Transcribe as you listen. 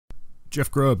Jeff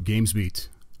Grubb, GamesBeat,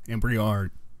 and we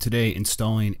are today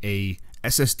installing a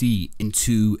SSD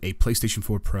into a PlayStation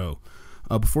 4 Pro.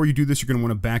 Before you do this, you're going to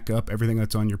want to back up everything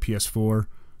that's on your PS4.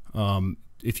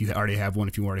 If you already have one,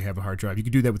 if you already have a hard drive, you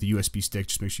can do that with a USB stick.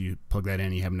 Just make sure you plug that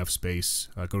in, you have enough space.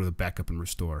 Go to the backup and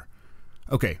restore.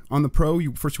 Okay, on the Pro,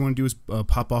 first you want to do is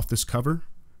pop off this cover,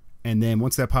 and then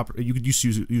once that you could just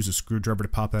use a screwdriver to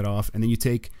pop that off, and then you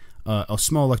take a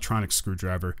small electronic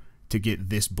screwdriver to get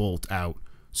this bolt out,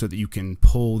 so that you can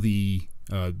pull the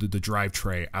drive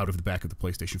tray out of the back of the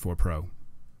PlayStation 4 Pro.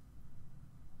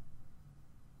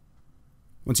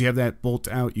 Once you have that bolt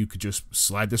out, you could just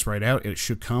slide this right out. It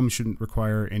shouldn't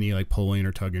require any like pulling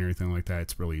or tugging or anything like that.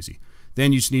 It's real easy.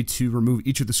 Then you just need to remove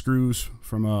each of the screws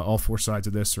from all four sides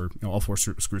of this, or all four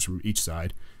screws from each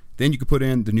side. Then you can put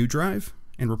in the new drive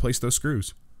and replace those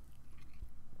screws.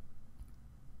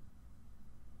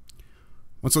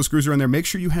 Once those screws are in there, make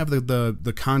sure you have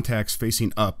the contacts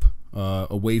facing up,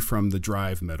 away from the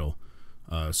drive metal.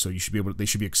 So you should be they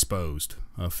should be exposed,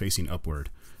 facing upward.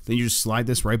 Then you just slide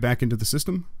this right back into the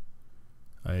system.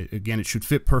 Again, it should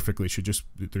fit perfectly.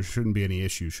 There shouldn't be any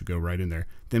issues. It should go right in there.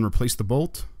 Then replace the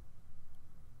bolt,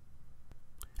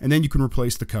 and then you can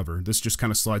replace the cover. This just kind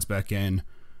of slides back in.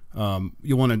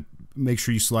 You'll want to make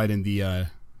sure you slide in the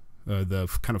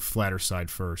kind of flatter side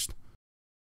first.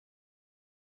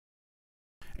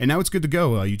 And now it's good to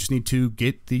go. You just need to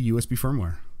get the USB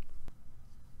firmware.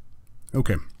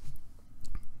 Okay.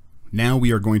 Now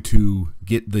we are going to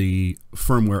get the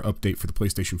firmware update for the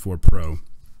PlayStation 4 Pro.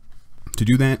 To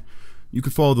do that, you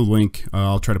can follow the link.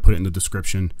 I'll try to put it in the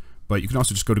description. But you can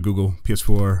also just go to Google,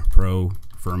 PS4 Pro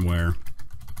firmware,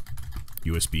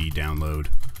 USB download.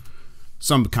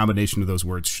 Some combination of those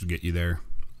words should get you there.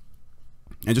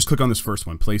 And just click on this first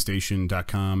one,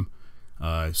 PlayStation.com.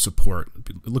 Support.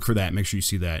 Look for that. Make sure you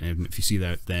see that. And if you see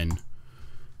that, then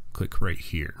click right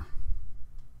here.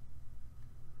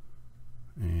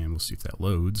 And we'll see if that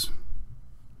loads.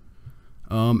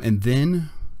 And then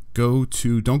don't go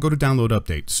to download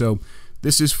update. So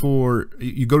this is for,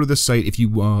 you go to this site if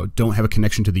you don't have a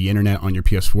connection to the internet on your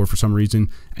PS4 for some reason,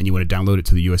 and you want to download it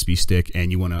to the USB stick,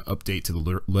 and you want to update to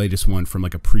the latest one from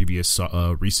like a previous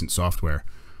recent software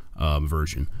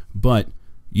version. But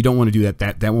you don't want to do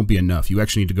that. That won't be enough. You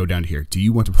actually need to go down to here. Do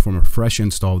you want to perform a fresh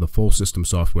install of the full system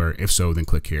software? If so, then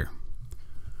click here.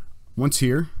 Once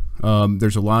here,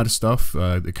 there's a lot of stuff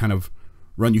that kind of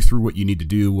run you through what you need to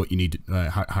do, what you need to,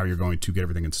 how you're going to get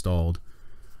everything installed.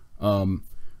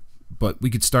 But we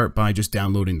could start by just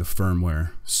downloading the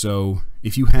firmware. So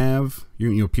if you have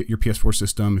your PS4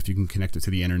 system, if you can connect it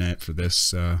to the internet for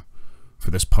this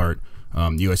part,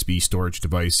 USB storage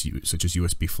device such as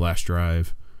USB flash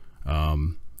drive.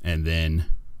 And then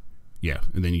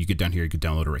you get down here, you can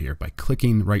download it right here by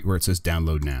clicking right where it says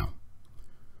download now.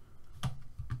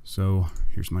 So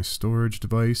here's my storage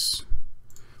device.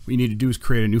 What you need to do is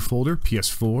create a new folder,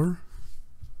 PS4.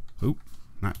 Oh,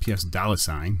 not PS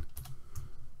 $.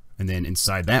 And then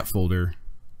inside that folder,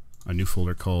 a new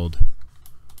folder called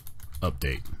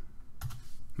update.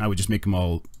 I would just make them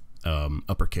all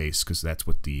uppercase because that's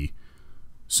what the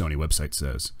Sony website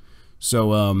says.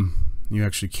 So you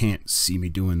actually can't see me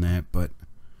doing that, but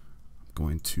I'm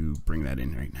going to bring that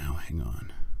in right now. Hang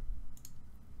on.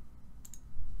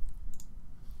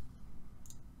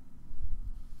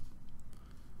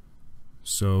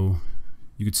 So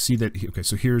you could see that. Okay,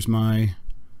 so here's my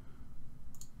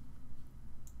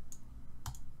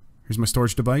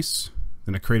storage device.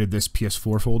 Then I created this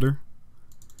PS4 folder,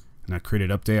 and I created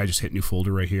update. I just hit new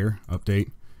folder right here,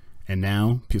 update, and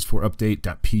now PS4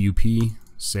 update.pup,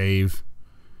 save.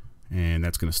 And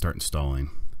that's going to start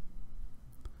installing.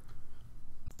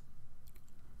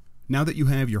 Now that you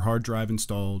have your hard drive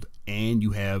installed and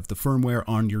you have the firmware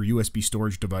on your USB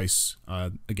storage device,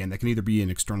 again, that can either be an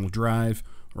external drive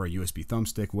or a USB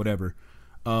thumbstick, whatever,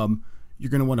 you're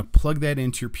going to want to plug that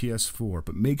into your PS4.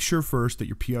 But make sure first that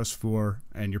your PS4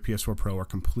 and your PS4 Pro are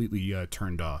completely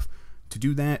turned off. To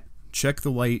do that, check the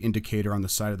light indicator on the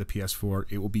side of the PS4.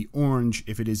 It will be orange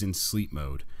if it is in sleep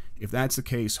mode. If that's the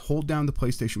case, hold down the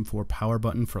PlayStation 4 power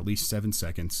button for at least 7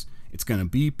 seconds. It's going to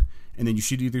beep, and then you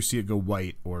should either see it go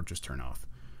white or just turn off.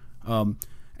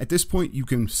 At this point, you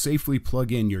can safely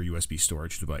plug in your USB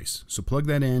storage device. So plug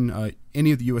that in.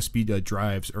 Any of the USB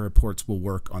drives or ports will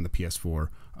work on the PS4.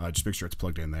 Just make sure it's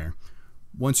plugged in there.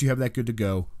 Once you have that good to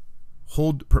go,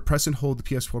 press and hold the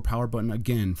PS4 power button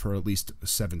again for at least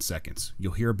 7 seconds.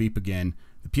 You'll hear a beep again.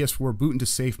 The PS4 boot into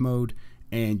safe mode,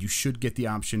 and you should get the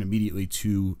option immediately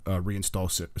to reinstall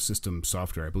system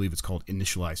software. I believe it's called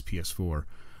Initialize PS4.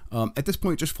 At this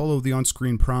point, just follow the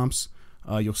on-screen prompts.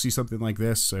 You'll see something like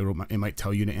this. It might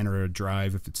tell you to enter a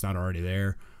drive if it's not already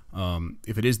there.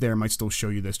 If it is there, it might still show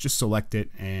you this. Just select it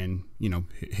and, you know,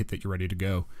 hit that you're ready to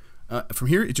go. From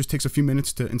here, it just takes a few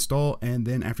minutes to install, and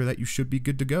then after that, you should be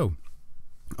good to go.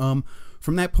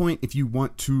 From that point, if you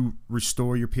want to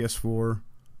restore your PS4,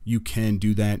 you can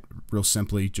do that real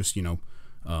simply. Just, so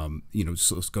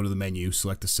let's go to the menu,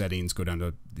 select the settings, go down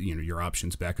to, your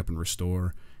options, backup and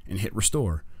restore, and hit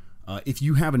restore. If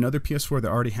you have another PS4 that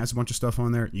already has a bunch of stuff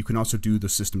on there, you can also do the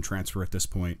system transfer at this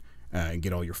point and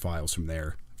get all your files from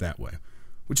there that way,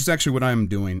 which is actually what I'm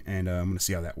doing, and I'm going to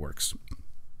see how that works.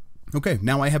 Okay,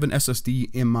 now I have an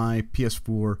SSD in my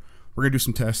PS4. We're going to do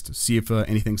some tests, see if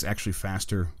anything's actually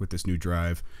faster with this new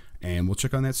drive, and we'll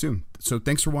check on that soon. So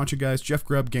thanks for watching, guys. Jeff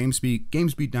Grubb, GamesBeat,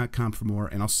 GamesBeat.com for more,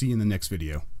 and I'll see you in the next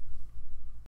video.